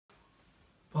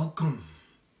Welcome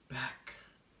back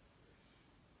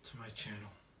to my channel.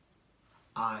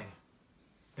 I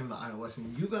am the iOS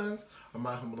and you guys are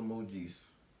my humble emojis.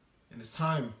 And it's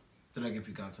time that I give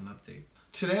you guys an update.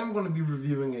 Today I'm going to be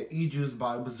reviewing an e-juice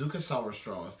by Bazooka Sour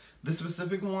Straws. This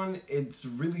specific one, it's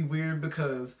really weird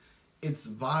because it's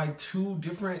by two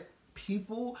different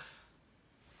people.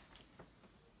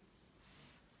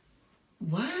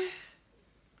 What?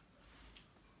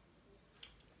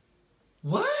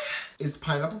 It's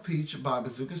Pineapple Peach by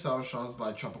Bazooka Sour Straws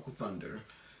by Tropical Thunder.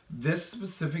 This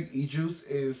specific e-juice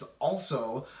is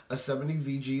also a 70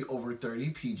 VG over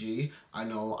 30 PG. I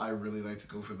know I really like to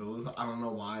go for those. I don't know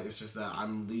why. It's just that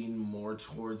I'm leaning more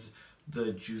towards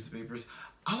the juice vapors.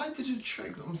 I like to do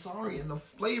tricks. I'm sorry. And the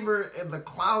flavor and the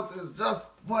clouds is just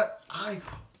what I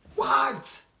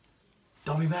want.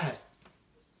 Don't be mad.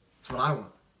 It's what I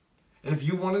want. And if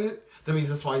you wanted it, that means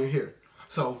that's why you're here.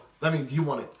 So that means you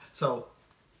want it. So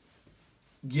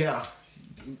yeah,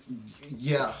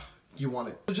 you want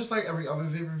it. Just like every other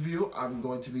vape review, I'm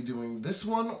going to be doing this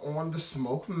one on the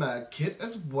Smoke Mag kit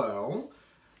as well.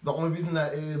 The only reason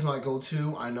that it is my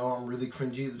go-to, I know I'm really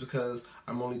cringy, is because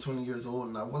I'm only 20 years old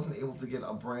and I wasn't able to get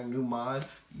a brand new mod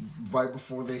right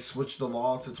before they switched the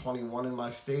law to 21 in my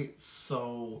state,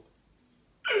 so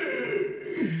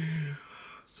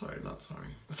sorry, not sorry.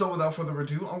 So without further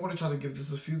ado, I'm going to try to give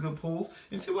this a few good pulls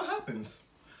and see what happens.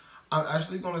 I'm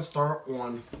actually going to start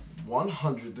on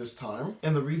 100 this time.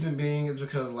 And the reason being is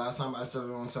because last time I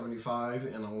started on 75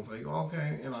 and I was like,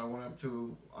 okay, and I went up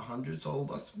to 100. So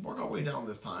let's work our way down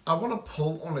this time. I want to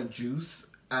pull on a juice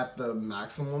at the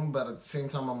maximum, but at the same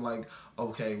time, I'm like,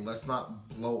 okay, let's not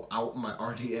blow out my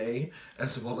RDA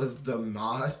as well as the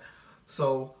mod.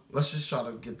 So let's just try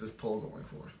to get this pull going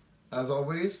for it. As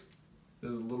always,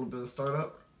 there's a little bit of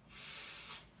startup.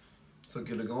 So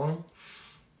get it going.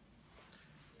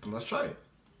 And let's try it.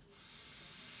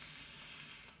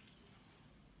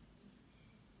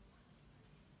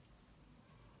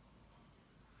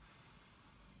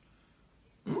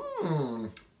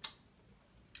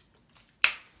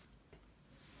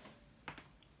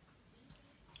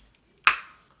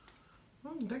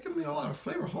 They give me a lot of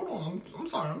flavor. Hold on, I'm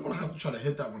sorry. I'm gonna have to try to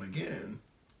hit that one again.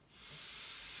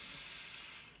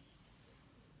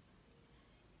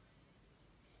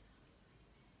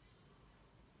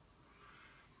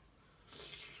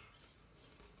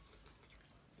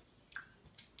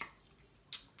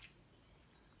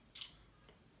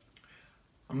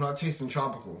 I'm not tasting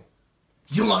tropical.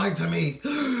 You lied to me!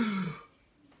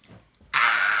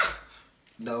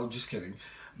 No, just kidding.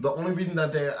 The only reason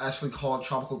that they're actually called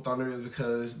Tropical Thunder is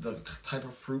because the type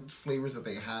of fruit flavors that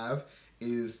they have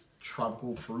is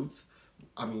tropical fruits.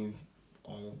 I mean,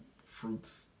 all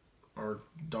fruits are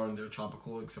darn near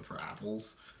tropical except for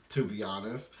apples, to be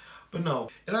honest. But no,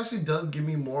 it actually does give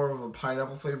me more of a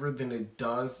pineapple flavor than it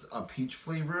does a peach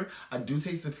flavor. I do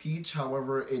taste the peach,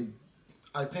 however,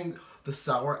 I think the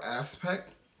sour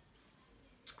aspect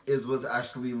was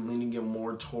actually leaning it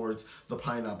more towards the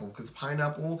pineapple, because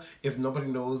pineapple, if nobody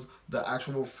knows, the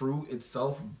actual fruit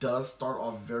itself does start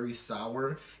off very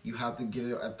sour. You have to get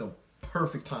it at the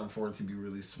perfect time for it to be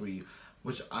really sweet,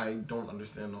 which I don't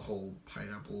understand the whole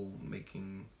pineapple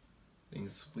making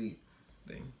things sweet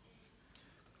thing.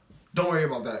 Don't worry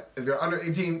about that. If you're under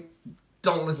 18,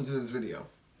 don't listen to this video.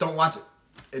 Don't watch it.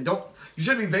 And you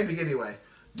shouldn't be vaping anyway.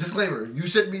 Disclaimer, you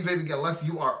shouldn't be vaping unless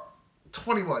you are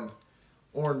 21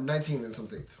 or 19 in some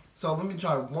states. So let me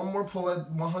try one more pull at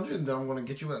 100 and then I'm going to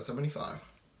get you at 75.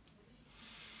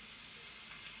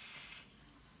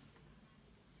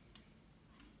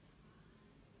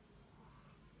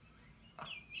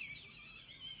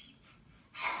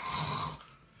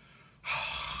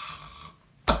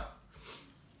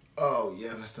 Oh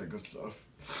yeah, that's that good stuff.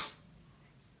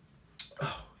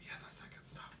 Oh yeah, that's that good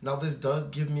stuff. Now this does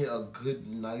give me a good,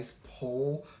 nice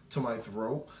pull to my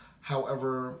throat.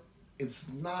 However, it's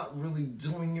not really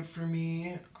doing it for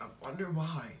me. I wonder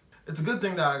why. It's a good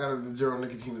thing that I got it in zero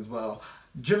nicotine as well.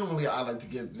 Generally, I like to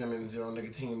get them in zero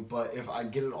nicotine, but if I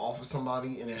get it off of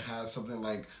somebody and it has something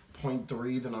like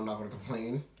 0.3, then I'm not going to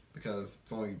complain, because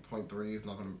it's only 0.3.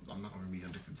 I'm not going to be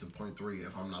addicted to 0.3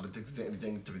 if I'm not addicted to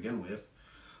anything to begin with.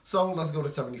 So let's go to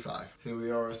 75. Here we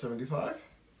are at 75.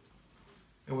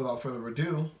 And without further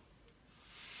ado,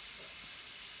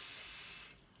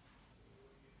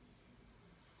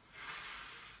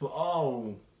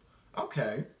 oh,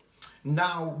 okay.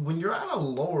 Now, when you're at a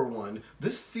lower one,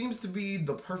 this seems to be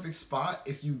the perfect spot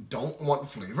if you don't want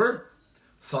flavor.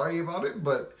 Sorry about it,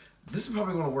 but this is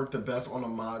probably going to work the best on a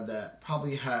mod that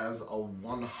probably has a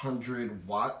 100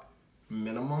 watt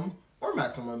minimum, or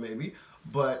maximum maybe,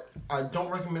 but I don't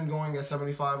recommend going at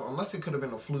 75 unless it could have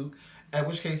been a fluke, in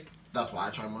which case, that's why I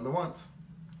tried more than once.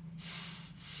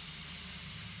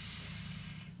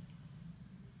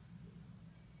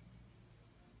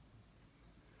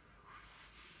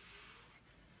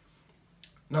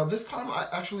 Now this time I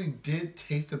actually did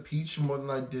taste the peach more than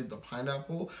I did the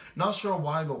pineapple. Not sure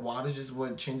why the wattage is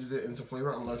what changes it into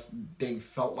flavor unless they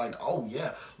felt like, oh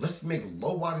yeah, let's make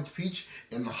low wattage peach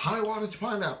and high wattage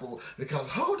pineapple because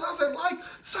who doesn't like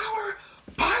sour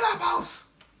pineapples?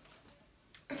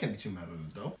 I can't be too mad at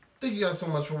it though. Thank you guys so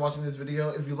much for watching this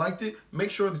video. If you liked it,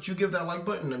 make sure that you give that like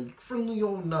button a friendly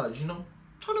old nudge, you know?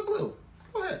 Turn it blue.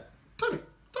 Go ahead. Turn it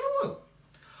blue.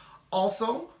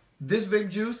 Also, this vape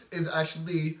juice is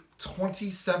actually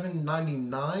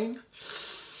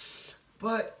 $27.99,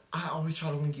 but I always try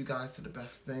to link you guys to the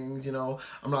best things, you know.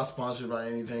 I'm not sponsored by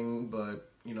anything, but,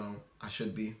 you know, I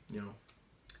should be, you know.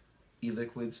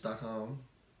 eliquids.com,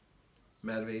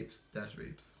 Mad Vapes, Dash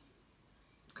Vapes,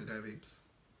 Good Guy Vapes.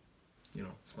 You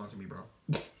know, sponsor me, bro.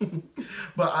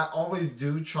 But I always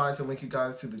do try to link you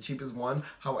guys to the cheapest one.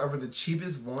 However, the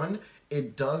cheapest one,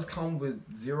 it does come with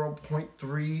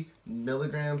 0.3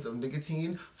 milligrams of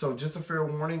nicotine. So just a fair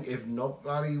warning, if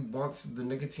nobody wants the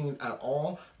nicotine at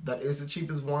all, that is the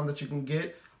cheapest one that you can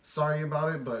get. Sorry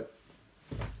about it, but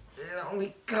it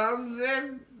only comes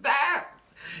in that.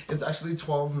 It's actually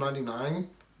 $12.99,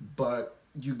 but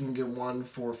you can get one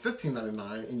for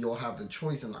 $15.99 and you'll have the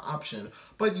choice and the option.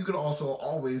 But you can also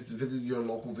always visit your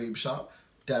local vape shop,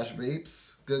 Dash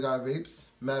Vapes, Good Guy Vapes,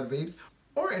 Mad Vapes,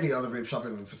 or any other vape shop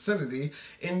in the vicinity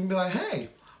and be like, hey,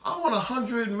 I want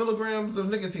 100 milligrams of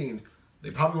nicotine.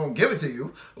 They probably won't give it to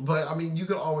you, but I mean, you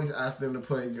could always ask them to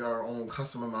put your own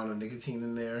custom amount of nicotine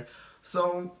in there.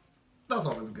 So that's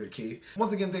always a good key.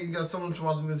 Once again, thank you guys so much for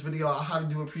watching this video. I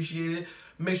highly do appreciate it.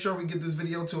 Make sure we get this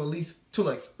video to at least 2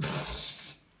 likes.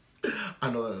 I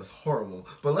know that is horrible,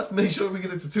 but let's make sure we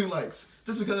get it to 2 likes.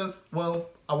 Just because, well,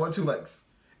 I want 2 likes.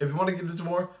 If you want to get it to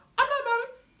more, I'm not mad at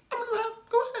it. I'm not mad.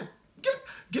 Go ahead.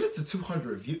 Get it to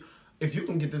 200 views. If you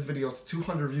can get this video to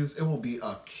 200 views, it will be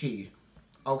a key.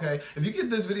 Okay? If you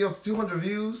get this video to 200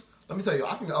 views, let me tell you,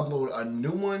 I can upload a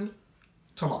new one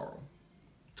tomorrow.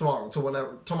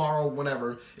 Tomorrow,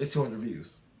 whenever it's 200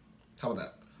 views. How about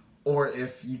that? Or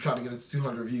if you try to get it to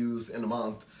 200 views in a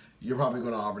month, you're probably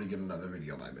going to already get another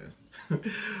video by then.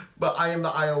 But I am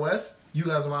the iOS. You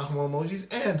guys are my homo emojis.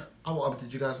 And I will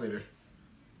update you guys later.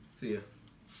 See ya.